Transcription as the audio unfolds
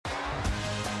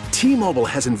T-Mobile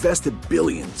has invested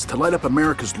billions to light up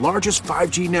America's largest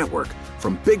 5G network,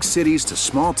 from big cities to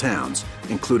small towns,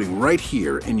 including right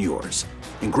here in yours.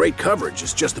 And great coverage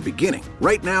is just the beginning.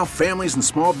 Right now, families and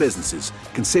small businesses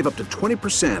can save up to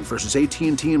 20% versus AT&T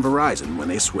and Verizon when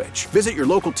they switch. Visit your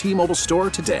local T-Mobile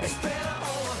store today.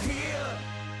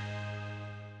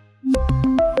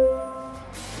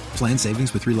 Plan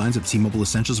savings with 3 lines of T-Mobile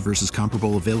Essentials versus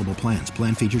comparable available plans.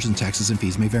 Plan features and taxes and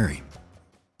fees may vary.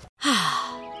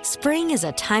 Spring is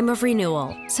a time of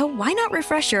renewal, so why not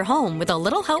refresh your home with a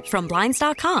little help from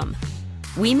Blinds.com?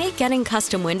 We make getting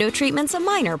custom window treatments a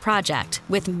minor project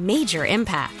with major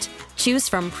impact. Choose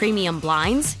from premium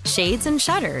blinds, shades, and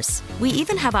shutters. We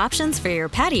even have options for your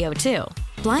patio, too.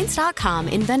 Blinds.com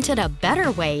invented a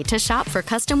better way to shop for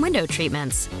custom window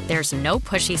treatments. There's no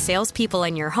pushy salespeople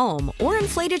in your home or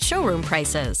inflated showroom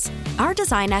prices. Our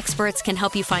design experts can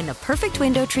help you find the perfect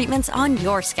window treatments on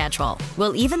your schedule.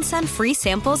 We'll even send free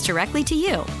samples directly to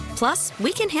you. Plus,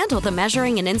 we can handle the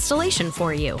measuring and installation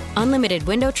for you. Unlimited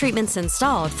window treatments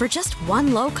installed for just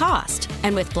one low cost.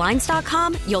 And with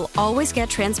Blinds.com, you'll always get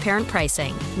transparent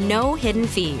pricing. No hidden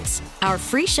fees. Our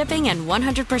free shipping and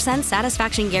 100%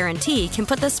 satisfaction guarantee can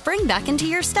put the spring back into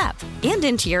your step and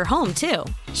into your home, too.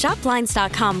 Shop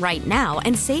Blinds.com right now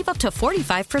and save up to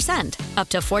 45%. Up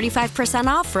to 45%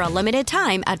 off for a limited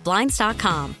time at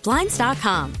Blinds.com.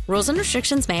 Blinds.com. Rules and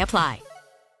restrictions may apply.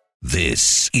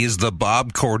 This is the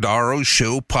Bob Cordaro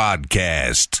Show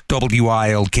podcast.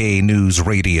 WILK News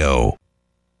Radio.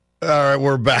 All right,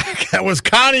 we're back. That was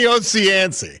Connie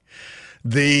Ocianci,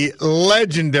 the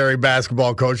legendary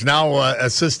basketball coach, now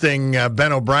assisting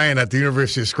Ben O'Brien at the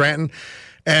University of Scranton.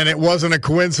 And it wasn't a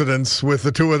coincidence with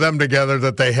the two of them together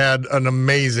that they had an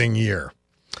amazing year.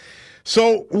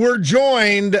 So we're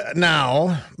joined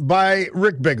now by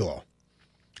Rick Bigelow.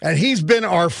 And he's been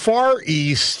our Far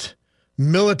East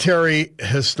military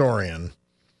historian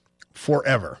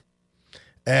forever.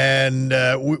 And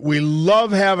we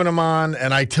love having him on.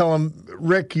 And I tell him,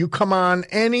 Rick, you come on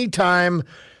anytime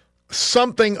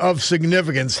something of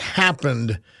significance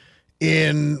happened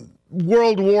in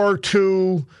World War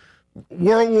II,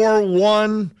 World War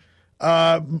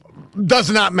I, does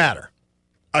not matter.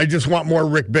 I just want more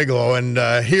Rick Bigelow. And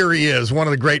here he is, one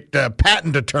of the great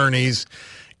patent attorneys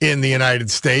in the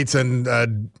United States and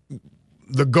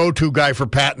the go-to guy for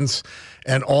patents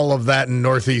and all of that in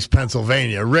Northeast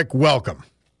Pennsylvania. Rick, welcome.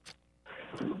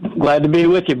 Glad to be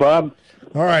with you, Bob.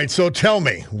 All right, so tell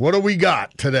me, what do we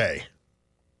got today?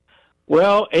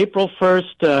 Well, April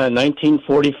 1st,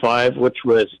 1945, which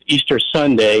was Easter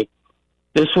Sunday,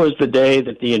 this was the day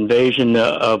that the invasion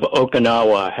of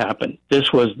Okinawa happened.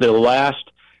 This was the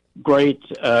last great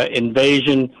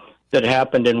invasion that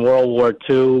happened in World War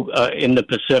II in the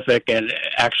Pacific and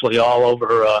actually all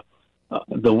over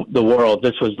the world.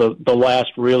 This was the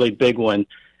last really big one.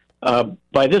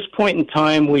 By this point in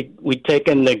time, we'd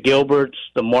taken the Gilberts,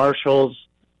 the Marshalls,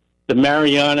 the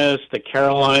Marianas, the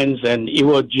Carolines, and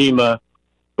Iwo Jima,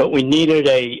 but we needed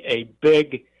a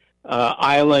big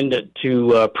island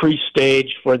to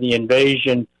pre-stage for the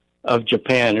invasion of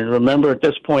Japan. And remember, at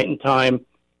this point in time,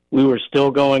 we were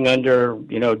still going under,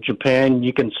 Japan,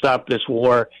 you can stop this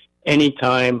war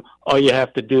anytime. All you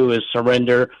have to do is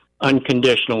surrender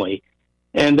unconditionally.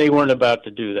 And they weren't about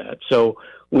to do that. So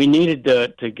we needed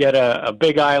to get a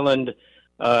big island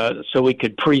so we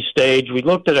could pre-stage. We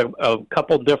looked at a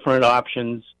couple different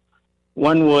options.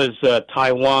 One was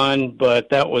Taiwan, but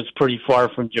that was pretty far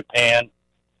from Japan.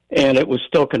 And it was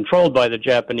still controlled by the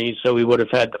Japanese, so we would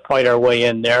have had to fight our way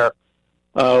in there.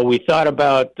 We thought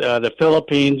about the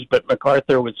Philippines, but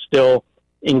MacArthur was still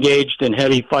engaged in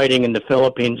heavy fighting in the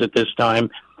Philippines at this time.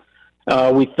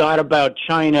 We thought about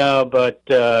China, but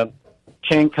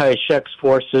Chiang Kai-shek's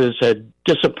forces had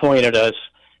disappointed us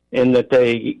in that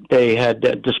they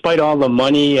had, despite all the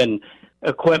money and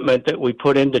equipment that we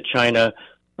put into China,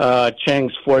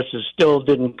 Chiang's forces still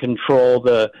didn't control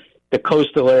the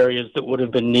coastal areas that would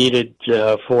have been needed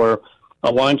for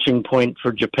a launching point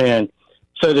for Japan.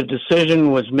 So the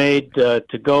decision was made to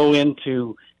go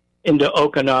into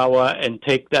Okinawa and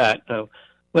take that.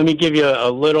 Let me give you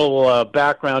a little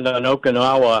background on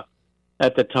Okinawa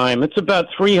at the time. It's about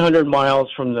 300 miles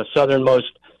from the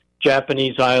southernmost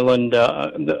Japanese island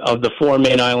of the four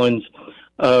main islands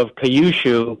of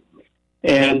Kyushu.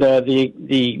 And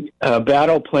the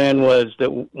battle plan was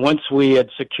that once we had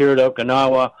secured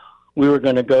Okinawa, we were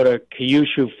going to go to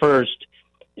Kyushu first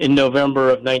in November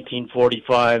of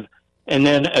 1945 and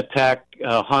then attack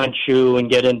Honshu and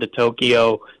get into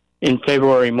Tokyo in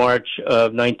February, March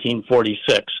of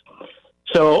 1946.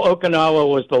 So Okinawa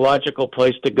was the logical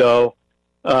place to go.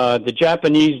 The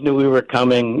Japanese knew we were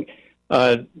coming.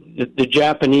 the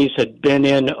Japanese had been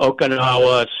in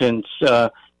Okinawa since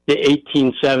the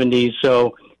 1870s,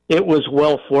 so it was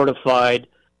well fortified,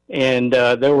 and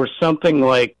there were something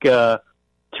like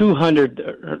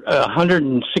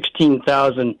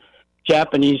 116,000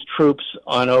 Japanese troops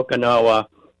on Okinawa,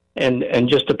 and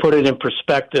just to put it in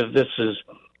perspective, this is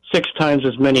 6 times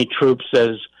as many troops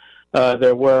as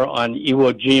there were on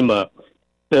Iwo Jima.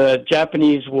 The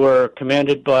Japanese were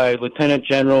commanded by Lieutenant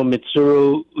General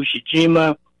Mitsuru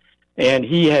Ushijima, and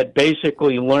he had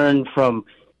basically learned from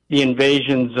the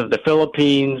invasions of the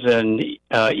Philippines and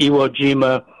Iwo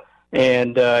Jima,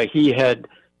 and he had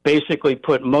basically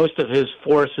put most of his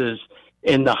forces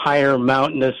in the higher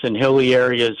mountainous and hilly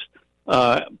areas,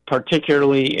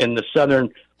 particularly in the southern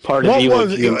part of Iwo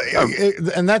Jima.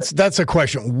 And that's a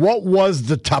question. What was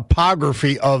the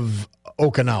topography of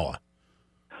Okinawa?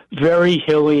 Very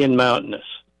hilly and mountainous.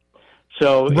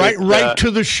 So right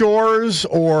to the shores,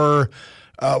 or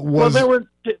well, there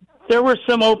were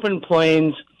some open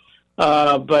plains,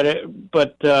 but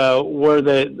where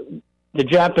the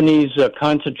Japanese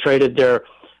concentrated their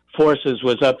forces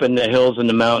was up in the hills and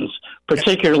the mountains,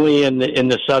 particularly in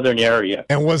the southern area.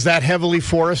 And was that heavily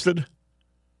forested?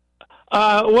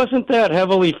 It wasn't that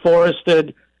heavily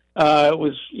forested. It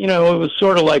was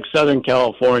sort of like Southern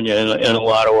California in a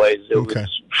lot of ways. It was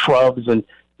shrubs and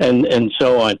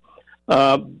so on.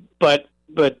 But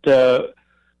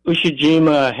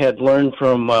Ushijima had learned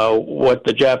from what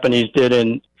the Japanese did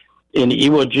in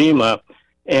Iwo Jima,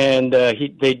 and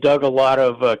they dug a lot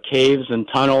of caves and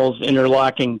tunnels,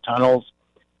 interlocking tunnels,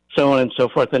 so on and so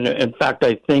forth. And in fact,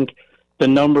 I think the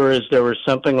number is there were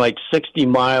something like 60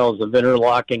 miles of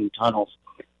interlocking tunnels.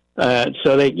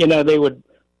 So they would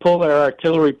pull their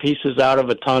artillery pieces out of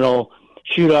a tunnel,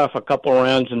 shoot off a couple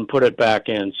rounds, and put it back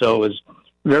in. So it was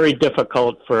very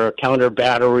difficult for a counter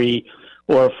battery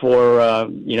or for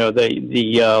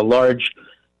the large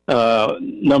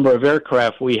number of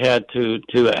aircraft we had to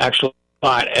actually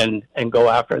spot and go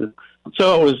after them.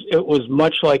 So it was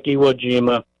much like Iwo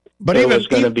Jima. But it was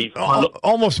going to be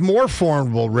almost more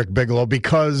formidable, Rick Bigelow,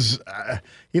 because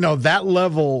that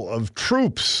level of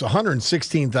troops,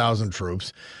 116,000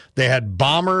 troops. They had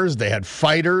bombers, they had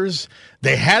fighters,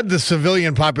 they had the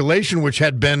civilian population, which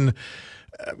had been,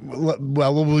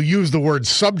 we'll use the word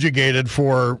subjugated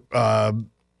for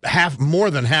more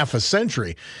than half a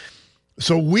century.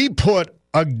 So we put,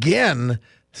 again,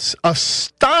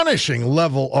 astonishing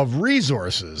level of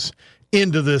resources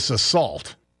into this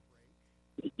assault.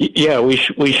 Yeah, we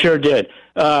sure did.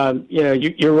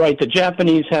 You're right. The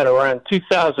Japanese had around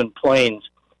 2,000 planes,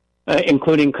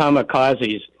 including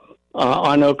kamikazes,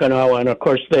 on Okinawa, and of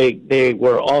course they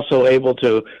were also able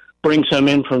to bring some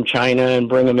in from China and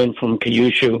bring them in from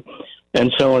Kyushu, and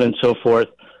so on and so forth.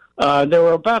 There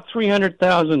were about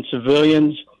 300,000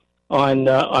 civilians on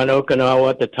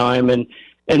Okinawa at the time, and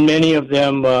many of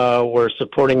them were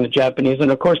supporting the Japanese.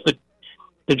 And of course,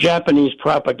 the Japanese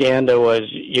propaganda was,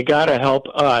 you got to help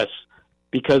us,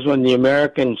 because when the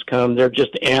Americans come, they're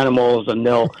just animals, and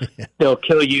they'll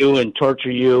kill you and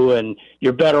torture you, and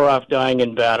you're better off dying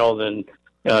in battle than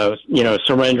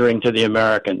surrendering to the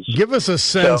Americans. Give us a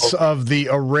sense of the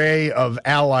array of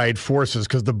Allied forces,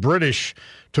 because the British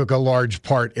took a large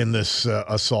part in this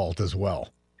assault as well.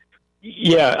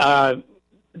 Yeah,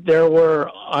 there were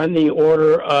on the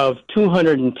order of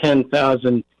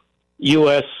 210,000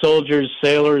 U.S. soldiers,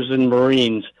 sailors, and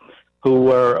Marines who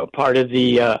were a part of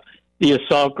the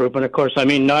assault group. And of course,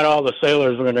 not all the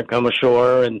sailors were going to come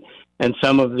ashore, and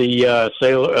some of the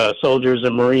soldiers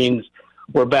and Marines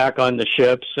were back on the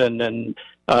ships, and then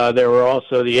there were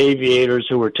also the aviators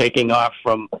who were taking off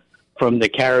from the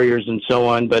carriers and so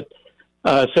on. But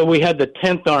so we had the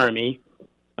 10th Army,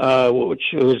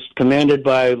 which was commanded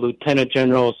by Lieutenant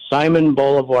General Simon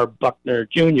Bolivar Buckner,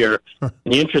 Jr. And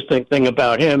the interesting thing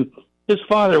about him, his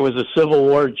father was a Civil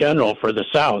War general for the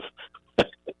South.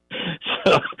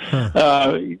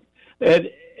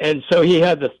 And so he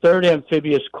had the 3rd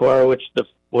Amphibious Corps, which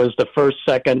was the 1st,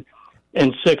 2nd,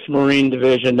 and 6th Marine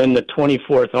Division, then the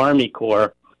 24th Army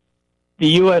Corps. The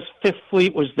U.S. 5th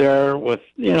Fleet was there with,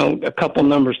 a couple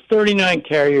numbers, 39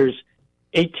 carriers,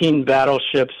 18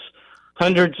 battleships,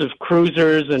 hundreds of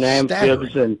cruisers and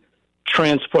amphibs and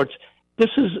transports.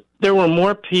 There were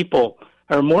more people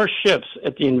or more ships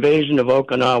at the invasion of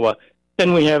Okinawa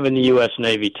than we have in the U.S.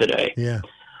 Navy today. Yeah.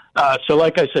 So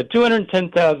like I said,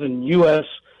 210,000 U.S.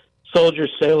 soldiers,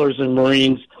 sailors, and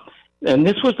Marines. And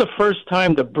this was the first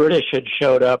time the British had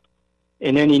showed up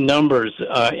in any numbers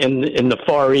in the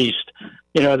Far East.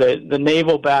 The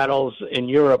naval battles in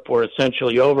Europe were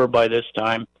essentially over by this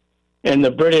time, and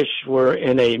the British were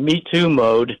in a Me Too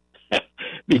mode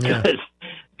because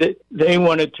they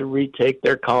wanted to retake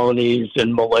their colonies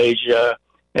in Malaysia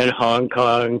and Hong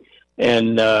Kong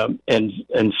and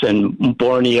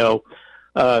Borneo.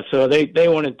 So they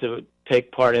wanted to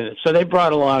take part in it. So they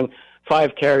brought along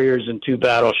 5 carriers and 2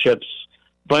 battleships,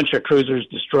 bunch of cruisers,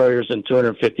 destroyers, and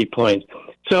 250 planes.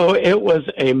 So it was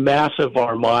a massive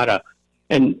armada.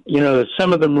 And,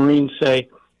 some of the Marines say,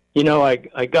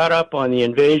 I got up on the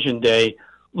invasion day,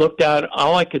 looked out,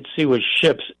 all I could see was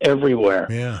ships everywhere.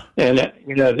 Yeah. And,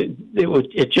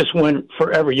 it just went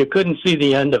forever. You couldn't see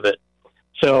the end of it.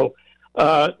 So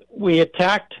we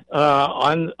attacked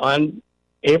on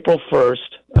April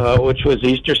 1st, which was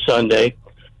Easter Sunday.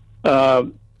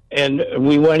 And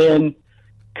we went in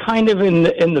kind of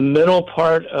in the middle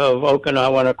part of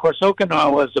Okinawa. And, of course,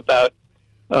 Okinawa is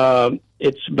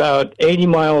it's about 80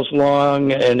 miles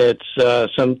long, and it's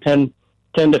some 10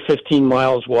 to 15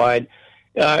 miles wide.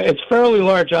 It's a fairly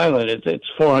large island. It's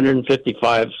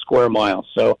 455 square miles.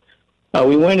 So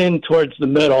we went in towards the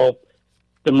middle.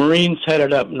 The Marines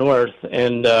headed up north,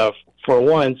 and for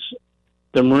once,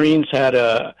 the Marines had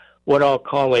what I'll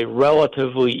call a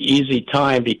relatively easy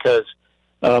time because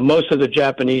most of the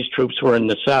Japanese troops were in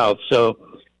the south. So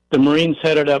the Marines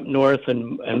headed up north,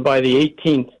 and by the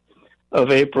 18th of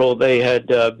April, they had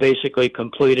basically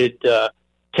completed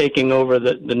taking over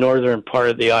the northern part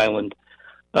of the island.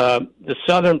 The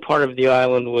southern part of the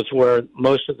island was where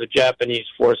most of the Japanese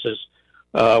forces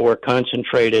were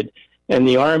concentrated, and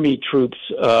the Army troops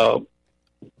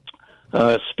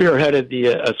spearheaded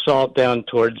the assault down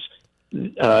towards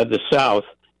the south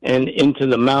and into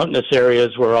the mountainous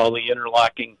areas where all the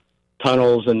interlocking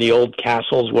tunnels and the old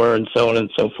castles were, and so on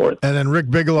and so forth. And then Rick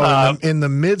Bigelow, in the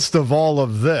midst of all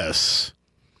of this,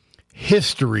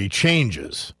 history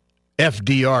changes.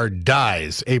 FDR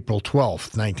dies April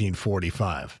 12th,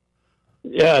 1945.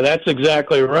 Yeah, that's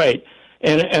exactly right.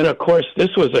 And of course,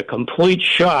 this was a complete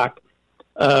shock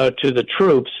to the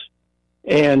troops,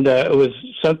 and it was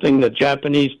something the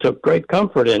Japanese took great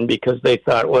comfort in because they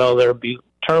thought, well, there'd be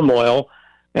turmoil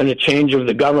and a change of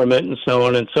the government and so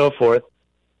on and so forth.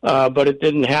 But it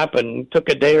didn't happen. It took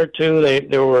a day or two.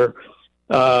 There were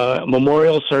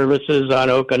memorial services on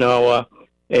Okinawa,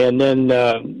 and then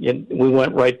we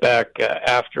went right back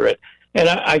after it. And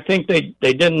I think they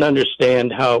didn't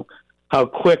understand how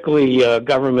quickly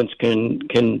governments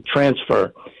can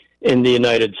transfer in the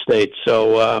United States.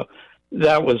 So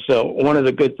that was one of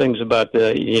the good things about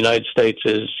the United States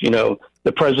is,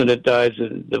 the president dies,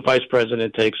 the vice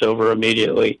president takes over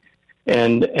immediately,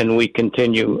 and we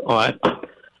continue on.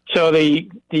 So the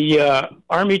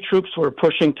Army troops were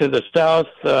pushing to the south.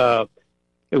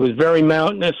 It was very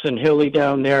mountainous and hilly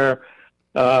down there.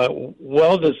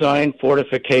 Well-designed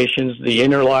fortifications, the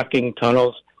interlocking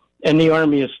tunnels, and the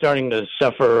Army is starting to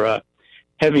suffer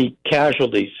heavy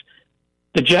casualties.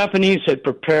 The Japanese had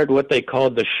prepared what they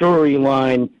called the Shuri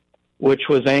Line, which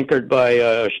was anchored by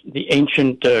the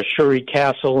ancient Shuri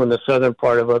Castle in the southern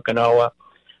part of Okinawa.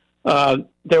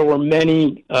 There were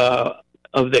many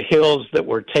of the hills that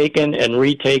were taken and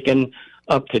retaken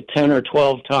up to 10 or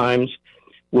 12 times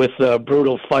with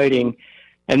brutal fighting.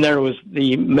 And there was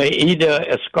the Maeda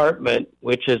Escarpment,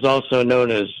 which is also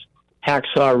known as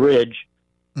Hacksaw Ridge,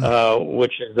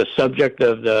 which is the subject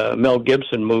of the Mel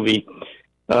Gibson movie,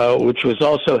 which was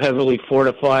also heavily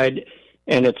fortified,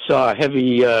 and it saw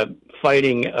heavy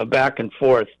fighting back and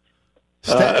forth.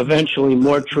 Eventually,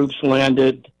 more troops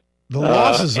landed. The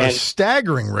losses are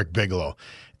staggering, Rick Bigelow.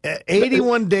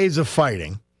 81 days of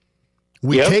fighting.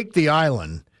 We take the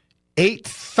island.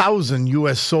 8,000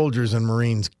 U.S. soldiers and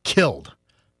Marines killed.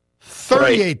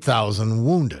 38,000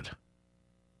 wounded.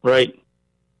 Right.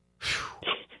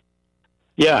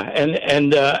 Yeah,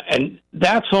 and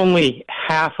that's only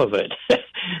half of it.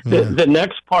 The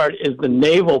next part is the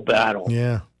naval battle.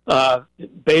 Yeah.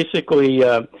 Basically,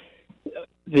 the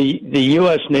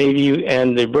U.S. Navy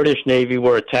and the British Navy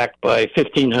were attacked by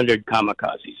 1,500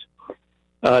 kamikazes.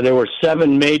 There were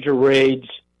 7 major raids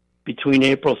between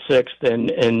April 6th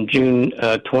and June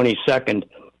 22nd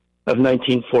of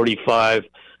 1945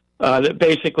 that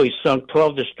basically sunk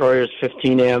 12 destroyers,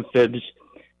 15 amphibs,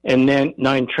 and then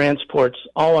 9 transports.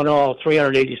 All in all,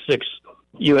 386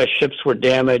 U.S. ships were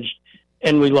damaged,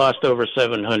 and we lost over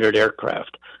 700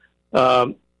 aircraft.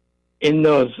 In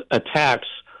those attacks,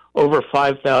 over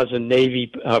 5,000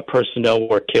 Navy personnel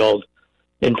were killed.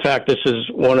 In fact, this is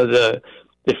one of the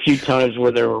few times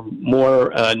where there were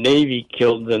more Navy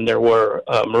killed than there were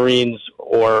Marines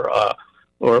or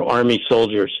Army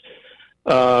soldiers.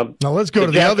 Now let's go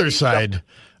to the other side,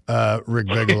 Rick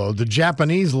Bigelow. The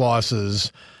Japanese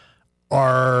losses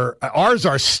are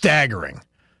staggering.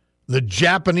 The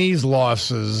Japanese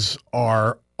losses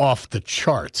are off the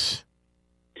charts.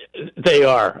 They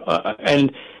are,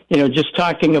 and just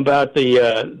talking about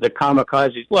the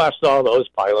kamikazes, lost all those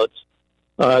pilots.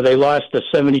 They lost a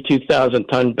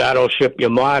 72,000-ton battleship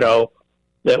Yamato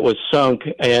that was sunk,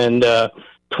 and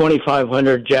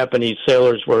 2,500 Japanese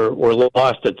sailors were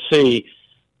lost at sea.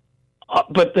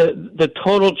 But the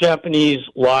total Japanese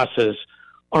losses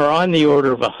are on the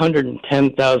order of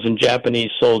 110,000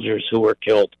 Japanese soldiers who were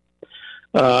killed.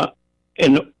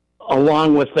 And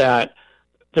along with that,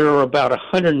 there are about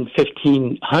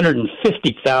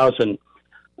 150,000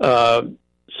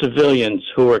 civilians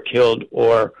who were killed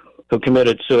or who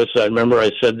committed suicide. Remember,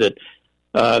 I said that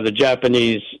the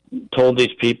Japanese told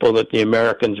these people that the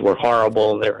Americans were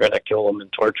horrible and they were going to kill them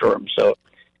and torture them. So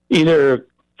either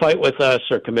fight with us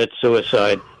or commit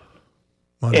suicide.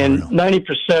 Unreal. And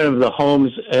 90% of the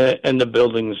homes and the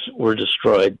buildings were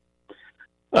destroyed.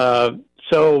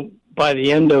 So by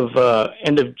the end of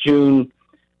June,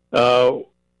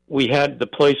 we had the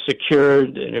place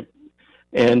secured,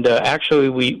 and actually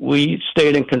we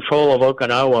stayed in control of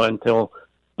Okinawa until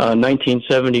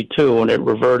 1972 when it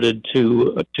reverted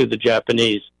to the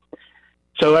Japanese.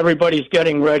 So everybody's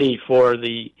getting ready for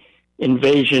the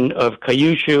invasion of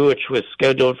Kyushu, which was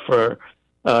scheduled for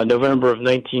November of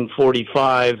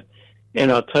 1945.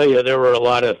 And I'll tell you, there were a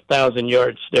lot of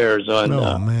 1,000-yard stares on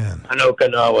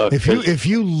Okinawa. If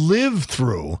you live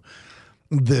through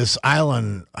this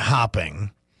island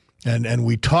hopping, and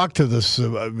we talked to this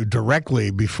directly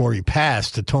before he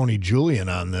passed to Tony Julian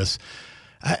on this,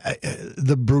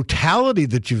 the brutality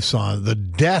that you saw, the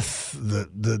death,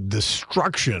 the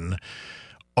destruction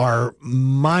are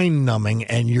mind-numbing,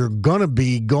 and you're going to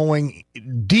be going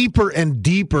deeper and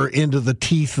deeper into the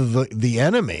teeth of the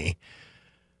enemy.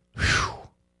 Whew.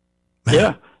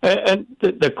 Yeah, and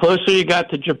the closer you got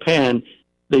to Japan,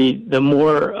 the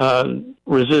more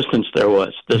resistance there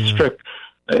was,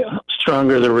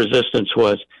 stronger the resistance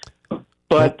was.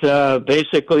 But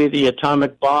basically, the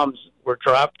atomic bombs were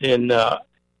dropped in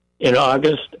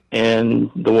August, and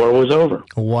the war was over.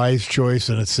 A wise choice,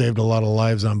 and it saved a lot of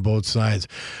lives on both sides.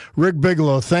 Rick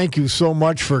Bigelow, thank you so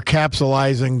much for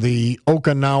capsulizing the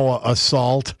Okinawa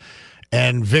assault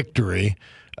and victory.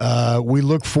 We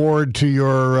look forward to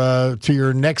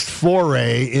your next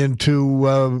foray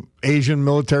into Asian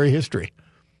military history.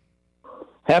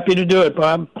 Happy to do it,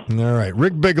 Bob. All right.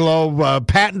 Rick Bigelow,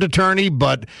 patent attorney,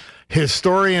 but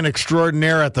historian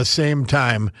extraordinaire at the same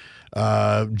time,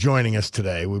 joining us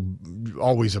today. We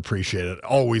always appreciate it.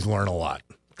 Always learn a lot.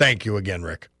 Thank you again,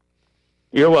 Rick.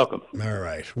 You're welcome. All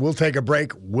right. We'll take a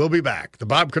break. We'll be back. The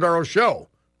Bob Cordaro Show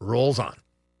rolls on.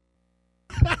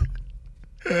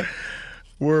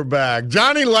 We're back.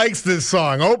 Johnny likes this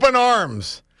song, Open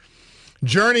Arms.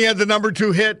 Journey had the number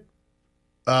 2 hit.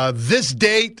 This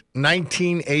date,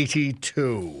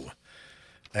 1982.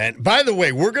 And by the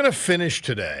way, we're going to finish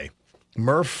today.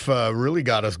 Murph really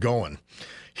got us going.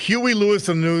 Huey Lewis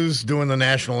and the News doing the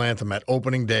national anthem at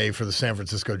opening day for the San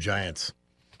Francisco Giants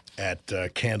at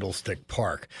Candlestick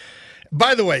Park.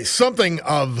 By the way, something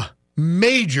of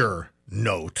major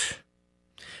note.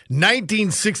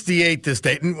 1968 this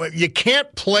date. And you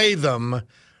can't play them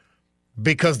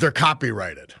because they're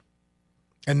copyrighted.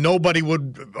 And nobody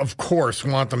would, of course,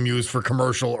 want them used for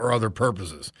commercial or other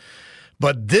purposes.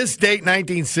 But this date,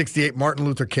 1968, Martin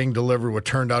Luther King delivered what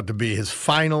turned out to be his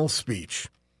final speech,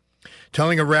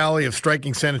 telling a rally of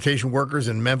striking sanitation workers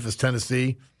in Memphis,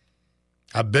 Tennessee,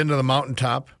 I've been to the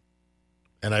mountaintop,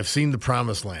 and I've seen the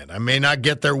promised land. I may not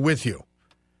get there with you,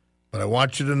 but I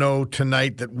want you to know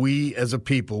tonight that we as a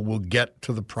people will get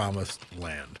to the promised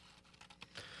land.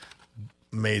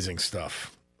 Amazing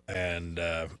stuff. And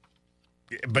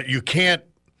but you can't,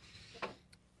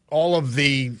 all of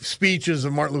the speeches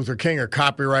of Martin Luther King are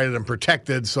copyrighted and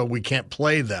protected, so we can't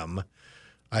play them.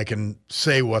 I can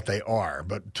say what they are.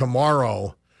 But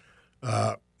tomorrow,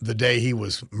 the day he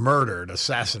was murdered,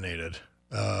 assassinated,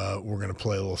 we're going to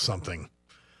play a little something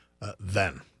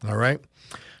then. All right?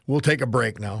 We'll take a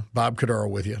break now. Bob Cordaro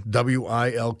with you.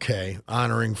 WILK,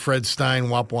 honoring Fred Stein,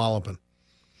 Wapwallopin,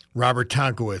 Robert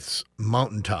Tonkowitz,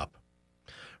 Mountaintop,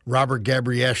 Robert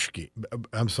Gabrieszewski,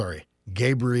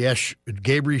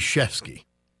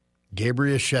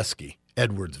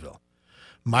 Edwardsville,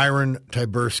 Myron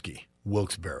Tyburski,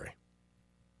 Wilkes-Barre.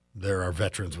 There are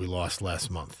veterans we lost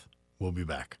last month. We'll be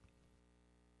back.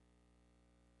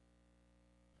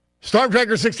 Storm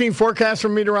Tracker 16 forecast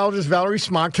from meteorologist Valerie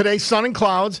Smock. Today, sun and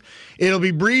clouds. It'll be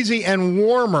breezy and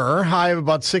warmer, high of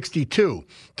about 62.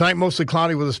 Tonight, mostly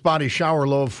cloudy with a spotty shower,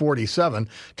 low of 47.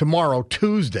 Tomorrow,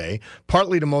 Tuesday,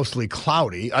 partly to mostly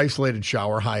cloudy, isolated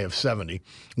shower, high of 70.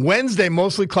 Wednesday,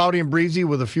 mostly cloudy and breezy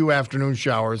with a few afternoon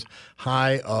showers,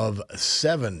 high of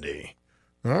 70.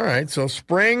 All right, so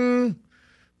spring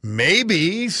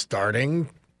maybe starting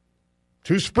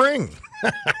to spring.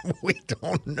 We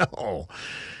don't know.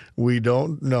 We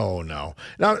don't know now.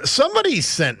 Now, somebody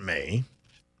sent me,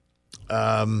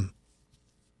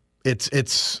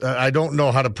 it's I don't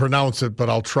know how to pronounce it, but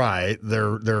I'll try.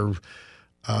 Their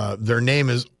name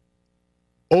is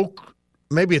Oak,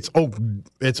 maybe it's Oak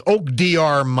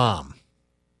DR Mom.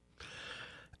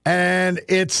 And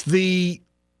it's the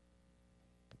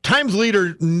Times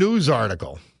Leader news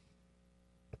article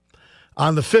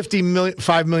on the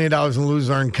 $5 million in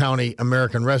Luzerne County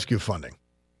American Rescue Funding.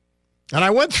 And I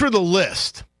went through the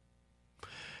list,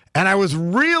 and I was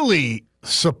really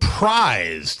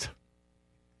surprised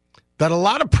that a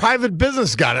lot of private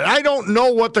business got it. I don't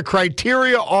know what the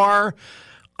criteria are.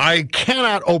 I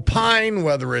cannot opine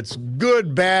whether it's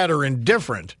good, bad, or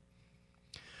indifferent.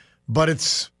 But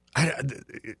it's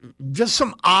just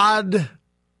some odd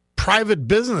private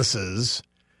businesses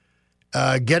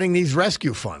getting these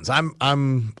rescue funds. I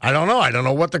don't know. I don't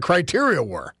know what the criteria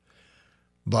were.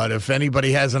 But if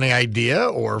anybody has any idea,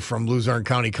 or from Luzerne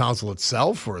County Council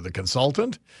itself or the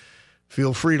consultant,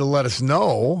 feel free to let us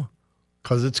know,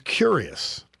 because it's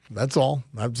curious. That's all.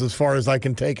 That's as far as I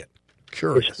can take it.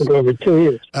 Curious. Over 2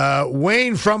 years.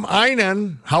 Wayne from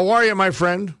Einan, how are you, my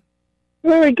friend?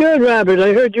 Very good, Robert.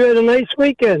 I heard you had a nice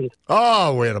weekend.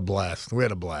 Oh, we had a blast. Yeah,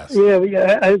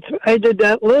 I did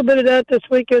that, a little bit of that this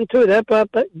weekend, too. That brought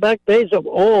back days of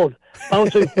old,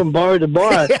 bouncing from bar to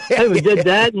bar.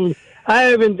 I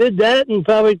haven't did that in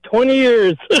probably 20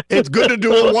 years. It's good to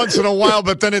do it once in a while,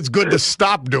 but then it's good to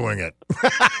stop doing it.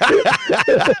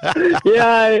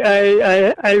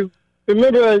 Yeah, I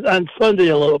remember on Sunday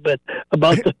a little bit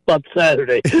about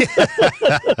Saturday.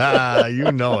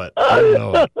 You know it.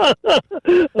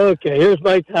 Okay, here's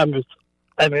my comments.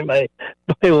 My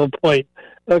little point.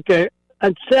 Okay,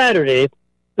 on Saturday,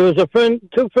 there was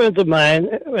two friends of mine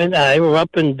and I were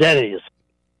up in Denny's.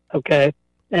 Okay,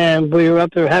 and we were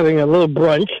up there having a little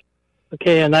brunch.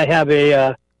 Okay, and I have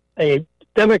a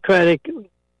Democratic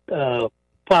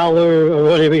follower, or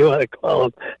whatever you want to call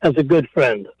him, as a good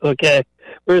friend. Okay,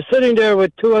 we're sitting there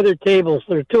with two other tables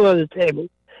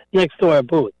next to our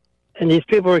booth, and these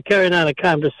people were carrying on a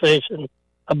conversation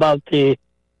about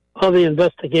all the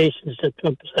investigations that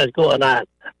Trump has going on.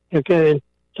 Okay, and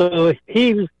so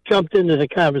he jumped into the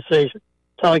conversation.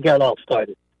 That's how it got all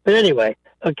started. But anyway,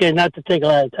 okay, not to take a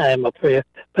lot of time up for you,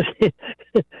 but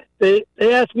they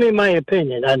asked me my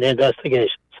opinion on the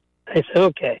investigations. I said,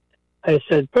 okay. I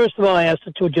said, first of all, I asked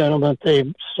the three gentlemen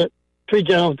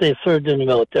if they served in the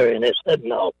military, and they said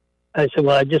no. I said,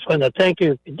 well, I just want to thank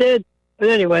you if you did. But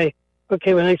anyway,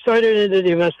 okay, when I started into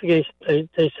the investigation,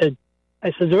 they said,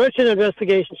 the Russian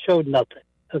investigation showed nothing.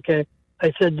 Okay?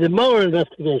 I said, the Mueller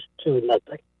investigation showed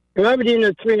nothing. You're already in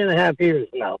 3.5 years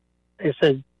now. I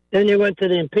said, then you went to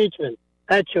the impeachment.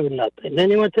 That showed nothing. Then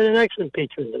you went to the next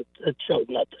impeachment. That showed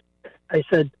nothing. I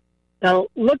said, now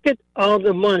look at all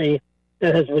the money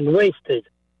that has been wasted,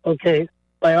 okay,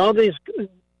 by all these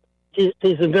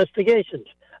investigations.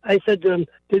 I said to them,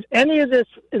 did any of these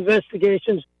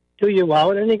investigations do you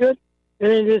out any good? Did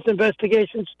any of these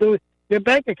investigations do your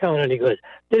bank account any good?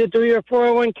 Did it do your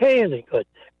 401k any good?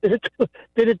 Did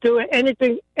it do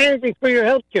anything for your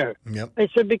health care? Yep. I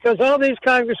said, because all these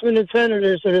congressmen and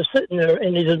senators that are sitting there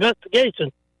in these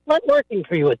investigations not working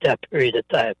for you at that period of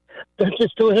time. They're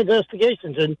just doing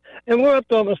investigations. And we're up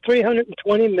to almost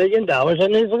 $320 million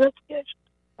on these investigations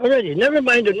already. Never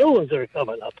mind the new ones that are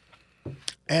coming up.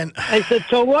 And I said,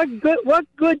 so what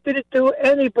good did it do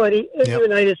anybody in the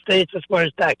United States as far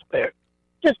as taxpayers?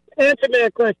 Just answer me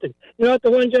that question. You know what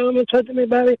the one gentleman said to me,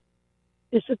 Bobby?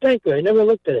 He said, thank you. I never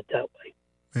looked at it that way.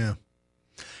 Yeah.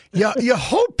 Yeah, you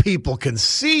hope people can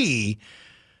see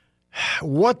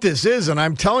what this is, and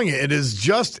I'm telling you, it is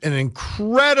just an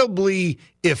incredibly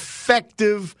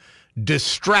effective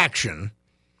distraction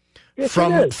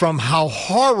from how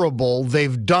horrible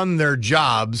they've done their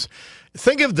jobs.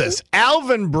 Think of this.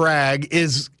 Alvin Bragg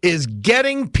is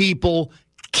getting people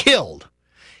killed.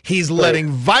 He's letting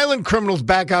violent criminals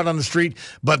back out on the street,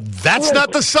 but that's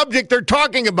not the subject they're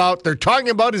talking about. They're talking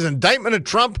about his indictment of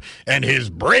Trump and his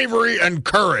bravery and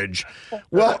courage.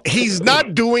 Well, he's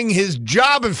not doing his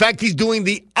job. In fact, he's doing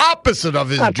the opposite of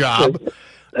his job.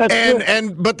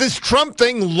 But this Trump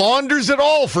thing launders it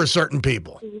all for certain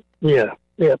people. Yeah,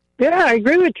 I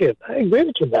agree with you.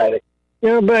 About it.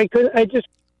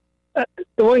 But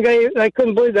the one guy, I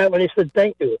couldn't believe that when he said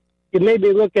thank you. You made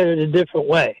me look at it a different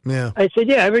way. Yeah. I said,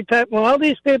 every time, all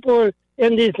these people are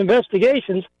in these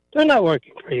investigations, they're not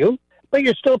working for you, but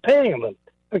you're still paying them.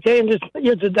 Okay, and there's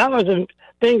millions of dollars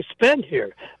being spent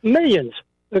here. Millions.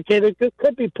 Okay, that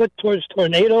could be put towards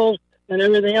tornadoes, and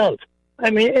everything else.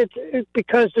 I mean, it's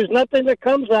because there's nothing that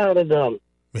comes out of them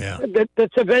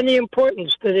that's of any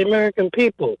importance to the American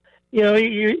people. You know,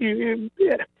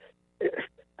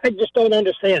 I just don't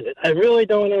understand it. I really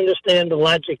don't understand the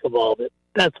logic of all of it.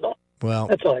 That's all. Well,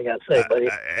 that's all I got to say, buddy.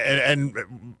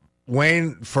 And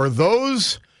Wayne, for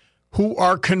those who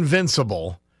are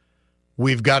convincible,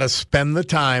 we've got to spend the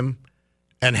time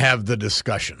and have the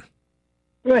discussion.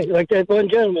 Right, like that one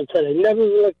gentleman said, I never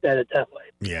looked at it that way.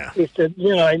 Yeah. He said,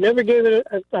 I never gave it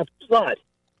a thought.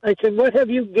 I said, what have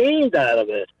you gained out of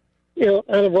it?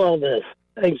 Out of all this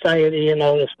anxiety and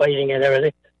all this fighting and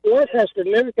everything. What has the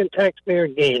American taxpayer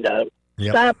gained out of it?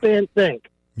 Yep. Stop and think.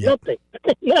 Yep. Nothing.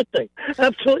 Nothing.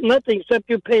 Absolutely nothing except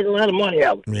you paid a lot of money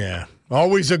out. Yeah.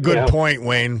 Always a good point,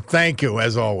 Wayne. Thank you,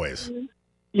 as always.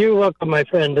 You're welcome, my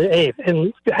friend. Hey,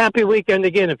 and happy weekend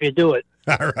again if you do it.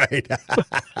 All right.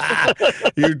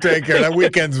 You take care. That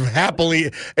weekend's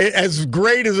happily, as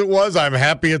great as it was, I'm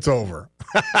happy it's over.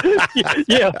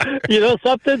 Yeah. You know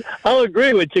something? I'll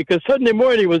agree with you because Sunday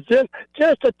morning was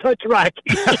just a touch rocky.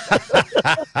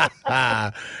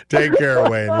 Take care,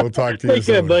 Wayne. We'll talk to you soon. Take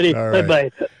care, buddy. All right.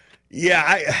 Bye-bye.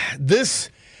 Yeah, this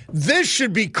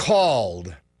should be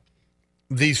called,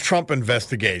 these Trump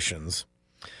investigations,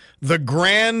 the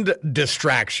grand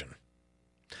distraction.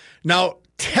 Now,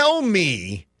 tell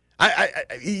me,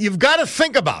 you've got to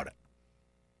think about it.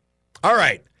 All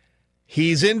right,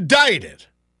 he's indicted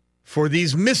for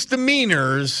these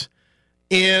misdemeanors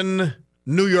in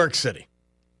New York City.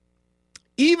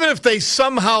 Even if they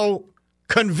somehow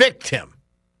convict him,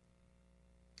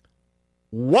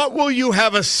 what will you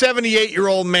have a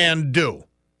 78-year-old man do?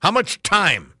 How much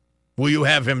time will you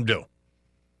have him do?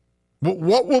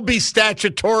 What will be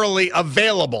statutorily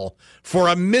available for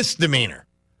a misdemeanor?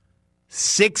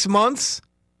 6 months?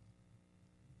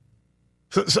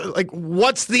 So,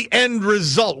 what's the end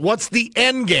result? What's the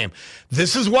end game?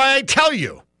 This is why I tell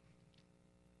you.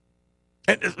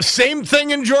 And same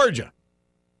thing in Georgia.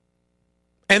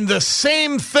 And the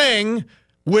same thing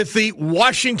with the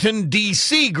Washington,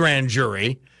 D.C. grand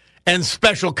jury and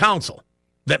special counsel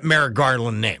that Merrick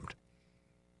Garland named.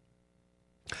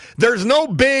 There's no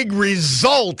big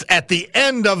result at the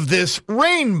end of this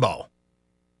rainbow.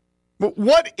 But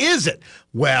what is it?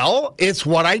 Well, it's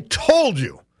what I told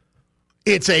you.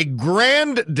 It's a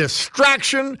grand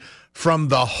distraction from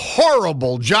the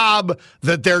horrible job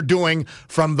that they're doing,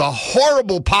 from the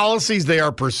horrible policies they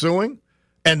are pursuing,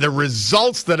 and the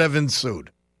results that have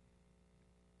ensued.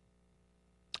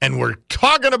 And we're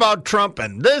talking about Trump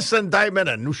and this indictment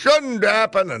and shouldn't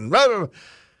happen and blah, blah, blah.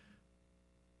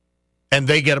 And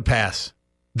they get a pass.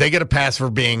 They get a pass for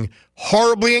being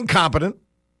horribly incompetent,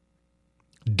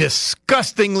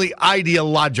 disgustingly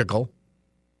ideological,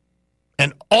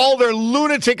 and all their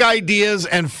lunatic ideas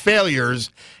and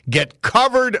failures get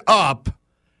covered up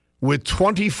with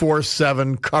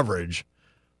 24/7 coverage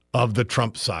of the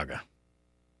Trump saga.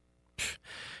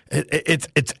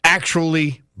 It's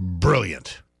actually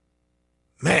brilliant.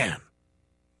 Man,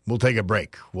 we'll take a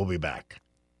break. We'll be back.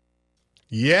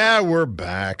 Yeah, we're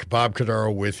back. Bob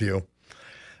Cordaro with you.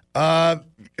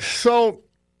 So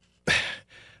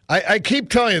I keep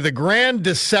telling you, the grand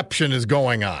deception is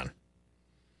going on.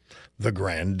 The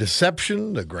grand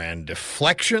deception, the grand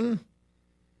deflection,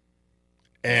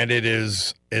 and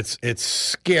it's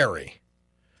scary.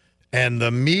 And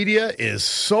the media is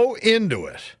so into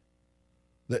it.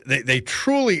 They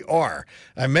truly are.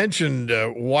 I mentioned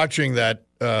watching that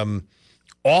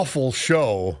awful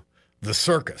show, The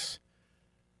Circus.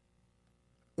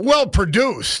 Well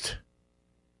produced,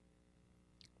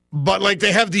 but like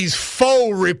they have these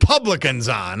faux Republicans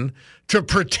on to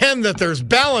pretend that there's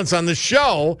balance on the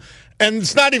show, and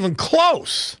it's not even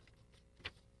close.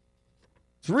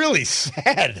 It's really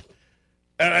sad.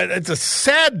 It's a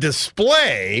sad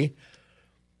display.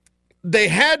 They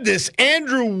had this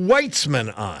Andrew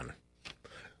Weitzman on.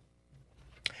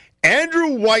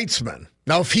 Andrew Weitzman,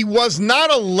 now if he was not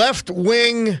a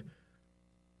left-wing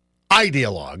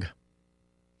ideologue,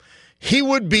 he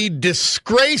would be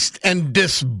disgraced and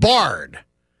disbarred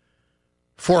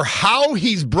for how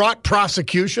he's brought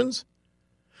prosecutions,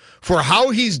 for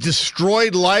how he's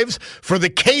destroyed lives, for the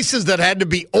cases that had to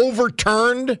be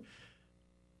overturned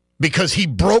because he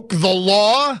broke the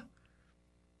law.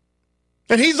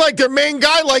 And he's like their main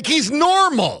guy, like he's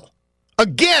normal.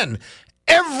 Again,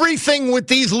 everything with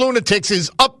these lunatics is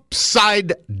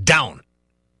upside down.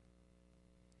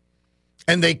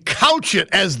 And they couch it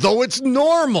as though it's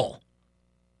normal.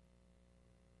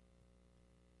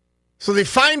 So they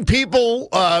find people,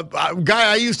 a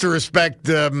guy I used to respect,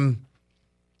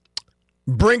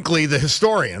 Brinkley, the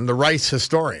historian, the Rice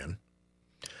historian,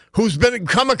 who's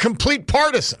become a complete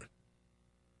partisan.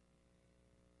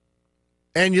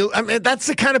 And that's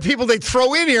the kind of people they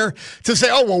throw in here to say,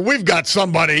 oh, well, we've got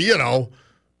somebody,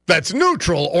 that's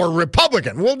neutral or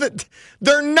Republican. Well,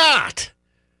 they're not.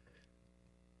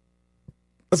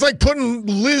 It's like putting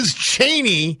Liz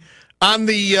Cheney on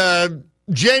the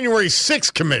January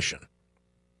 6th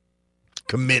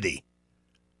committee.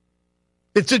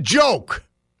 It's a joke.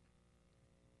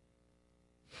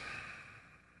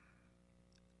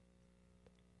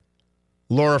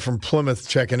 Laura from Plymouth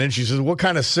checking in. She says, what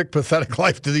kind of sick, pathetic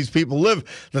life do these people live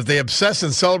that they obsess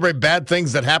and celebrate bad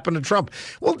things that happen to Trump?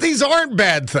 Well, these aren't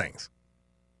bad things.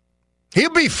 He'll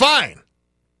be fine.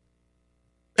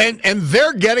 And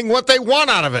they're getting what they want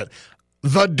out of it.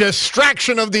 The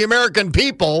distraction of the American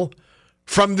people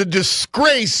from the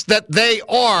disgrace that they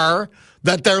are,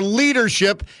 that their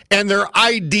leadership and their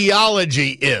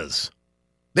ideology is.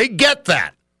 They get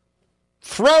that.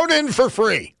 Throw it in for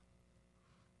free.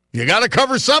 You got to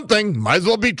cover something. Might as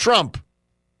well be Trump.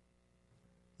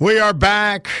 We are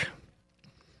back.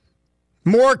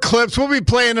 More clips. We'll be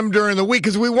playing them during the week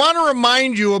because we want to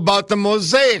remind you about the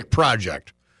Mosaic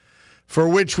Project, for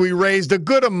which we raised a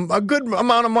good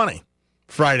amount of money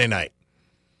Friday night.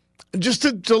 Just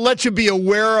to let you be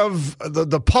aware of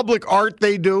the public art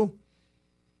they do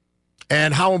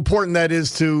and how important that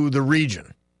is to the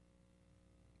region.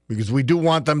 Because we do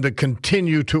want them to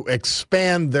continue to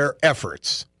expand their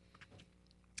efforts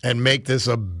and make this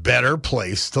a better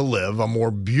place to live, a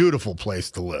more beautiful place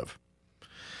to live.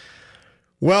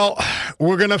 Well,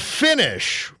 we're going to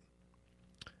finish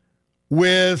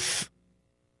with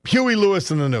Huey Lewis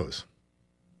and the News.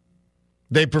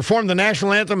 They performed the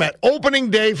national anthem at opening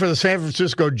day for the San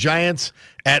Francisco Giants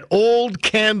at Old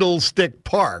Candlestick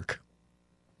Park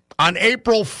on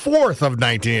April 4th of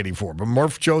 1984, but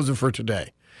Murph chose it for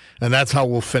today, and that's how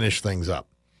we'll finish things up.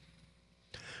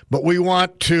 But we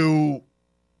want to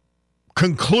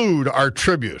conclude our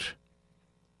tribute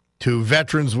to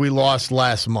veterans we lost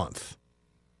last month.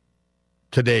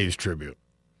 Today's tribute.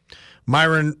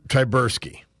 Myron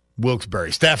Tyberski,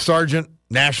 Wilkes-Barre, Staff Sergeant,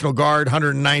 National Guard,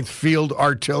 109th Field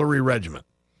Artillery Regiment.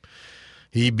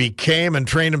 He became and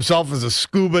trained himself as a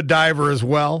scuba diver as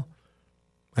well,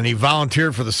 and he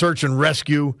volunteered for the search and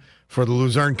rescue for the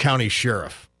Luzerne County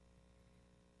Sheriff.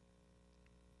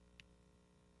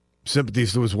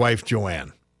 Sympathies to his wife,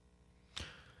 Joanne.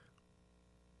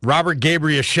 Robert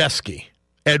Gabriaszewski,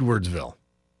 Edwardsville,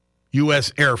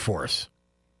 U.S. Air Force.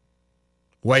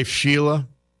 Wife, Sheila,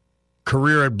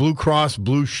 career at Blue Cross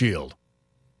Blue Shield.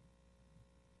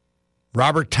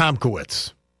 Robert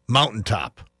Tomkowitz,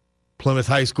 Mountaintop, Plymouth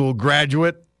High School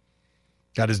graduate,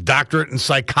 got his doctorate in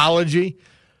psychology,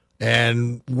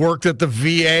 and worked at the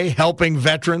VA helping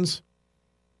veterans.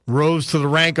 Rose to the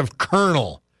rank of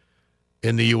colonel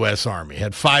in the U.S. Army.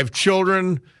 Had 5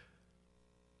 children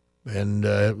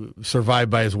and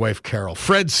survived by his wife, Carol.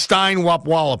 Fred Stein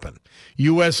Wapwallopin,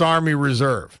 U.S. Army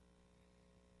Reserve.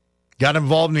 Got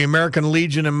involved in the American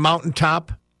Legion in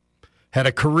Mountaintop. Had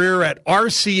a career at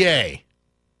RCA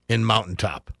in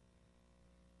Mountaintop.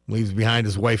 Leaves behind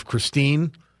his wife,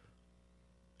 Christine.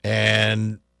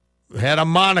 And had a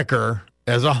moniker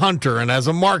as a hunter and as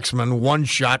a marksman, One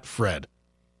Shot Fred.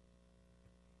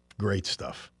 Great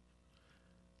stuff.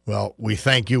 Well, we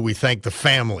thank you. We thank the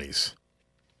families.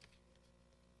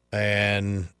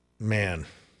 And, man.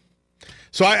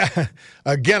 So,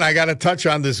 I got to touch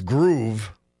on this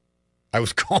groove. I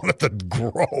was calling it the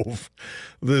Grove.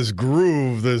 This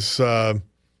groove, this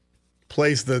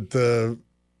place that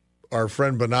our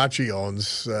friend Bonacci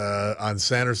owns on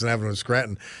Sanderson Avenue in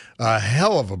Scranton. A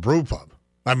hell of a brew pub.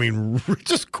 I mean,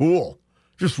 just cool.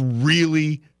 Just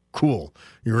really cool.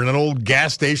 You're in an old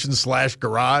gas station /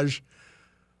 garage.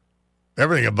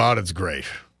 Everything about it's great.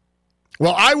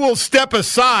 Well, I will step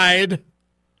aside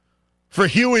for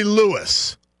Huey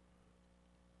Lewis.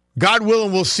 God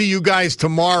willing, we'll see you guys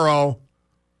tomorrow.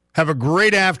 Have a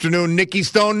great afternoon. Nikki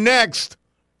Stone next.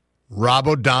 Rob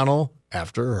O'Donnell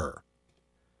after her.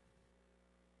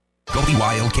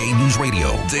 WILK News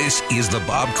Radio. This is the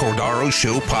Bob Cordaro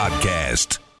Show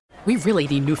podcast. We really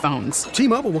need new phones.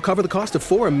 T-Mobile will cover the cost of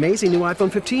 4 amazing new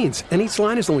iPhone 15s, and each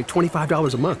line is only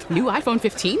 $25 a month. New iPhone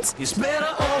 15s? It's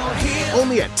better over here.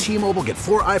 Only at T-Mobile, get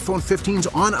 4 iPhone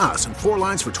 15s on us and 4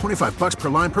 lines for $25 per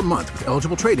line per month with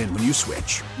eligible trade-in when you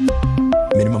switch.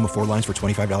 Minimum of 4 lines for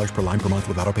 $25 per line per month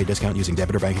with autopay discount using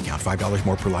debit or bank account. $5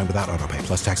 more per line without autopay,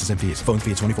 plus taxes and fees. Phone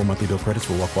fee at 24 monthly bill credits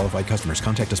for well-qualified customers.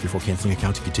 Contact us before canceling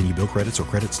account to continue bill credits or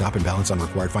credit stop and balance on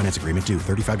required finance agreement due.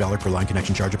 $35 per line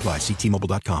connection charge applies. See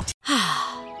T-Mobile.com.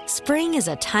 Spring is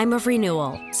a time of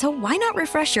renewal, so why not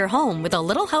refresh your home with a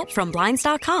little help from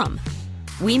Blinds.com?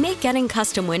 We make getting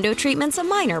custom window treatments a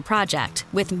minor project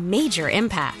with major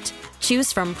impact.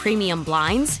 Choose from premium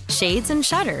blinds, shades, and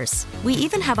shutters. We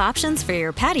even have options for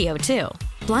your patio, too.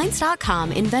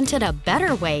 Blinds.com invented a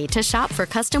better way to shop for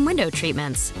custom window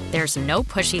treatments. There's no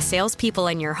pushy salespeople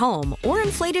in your home or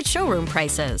inflated showroom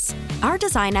prices. Our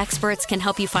design experts can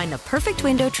help you find the perfect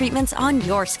window treatments on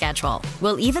your schedule.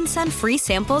 We'll even send free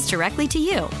samples directly to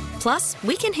you. Plus,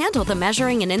 we can handle the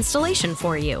measuring and installation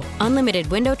for you. Unlimited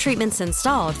window treatments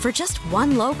installed for just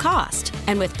one low cost.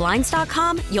 And with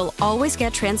Blinds.com, you'll always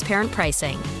get transparent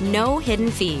pricing. No hidden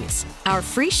fees. Our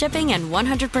free shipping and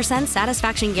 100%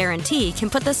 satisfaction guarantee can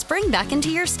put the spring back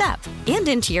into your step and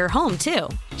into your home, too.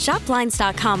 Shop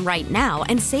Blinds.com right now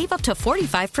and save up to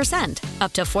 45%.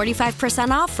 Up to 45%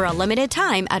 off for a limited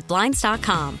time at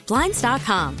Blinds.com.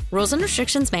 Blinds.com. Rules and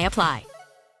restrictions may apply.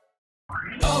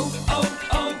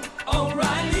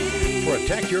 O'Reilly.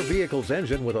 Protect your vehicle's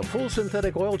engine with a full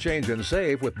synthetic oil change and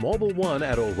save with Mobile One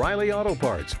at O'Reilly Auto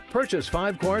Parts. Purchase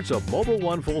 5 quarts of Mobile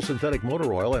One full synthetic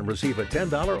motor oil and receive a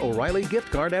 $10 O'Reilly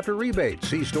gift card after rebate.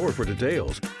 See store for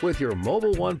details. With your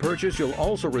Mobile One purchase, you'll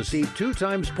also receive 2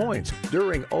 times points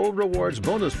during O Rewards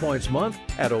Bonus Points Month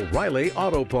at O'Reilly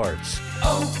Auto Parts.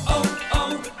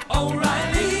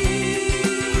 O'Reilly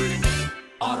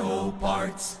Auto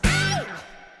Parts.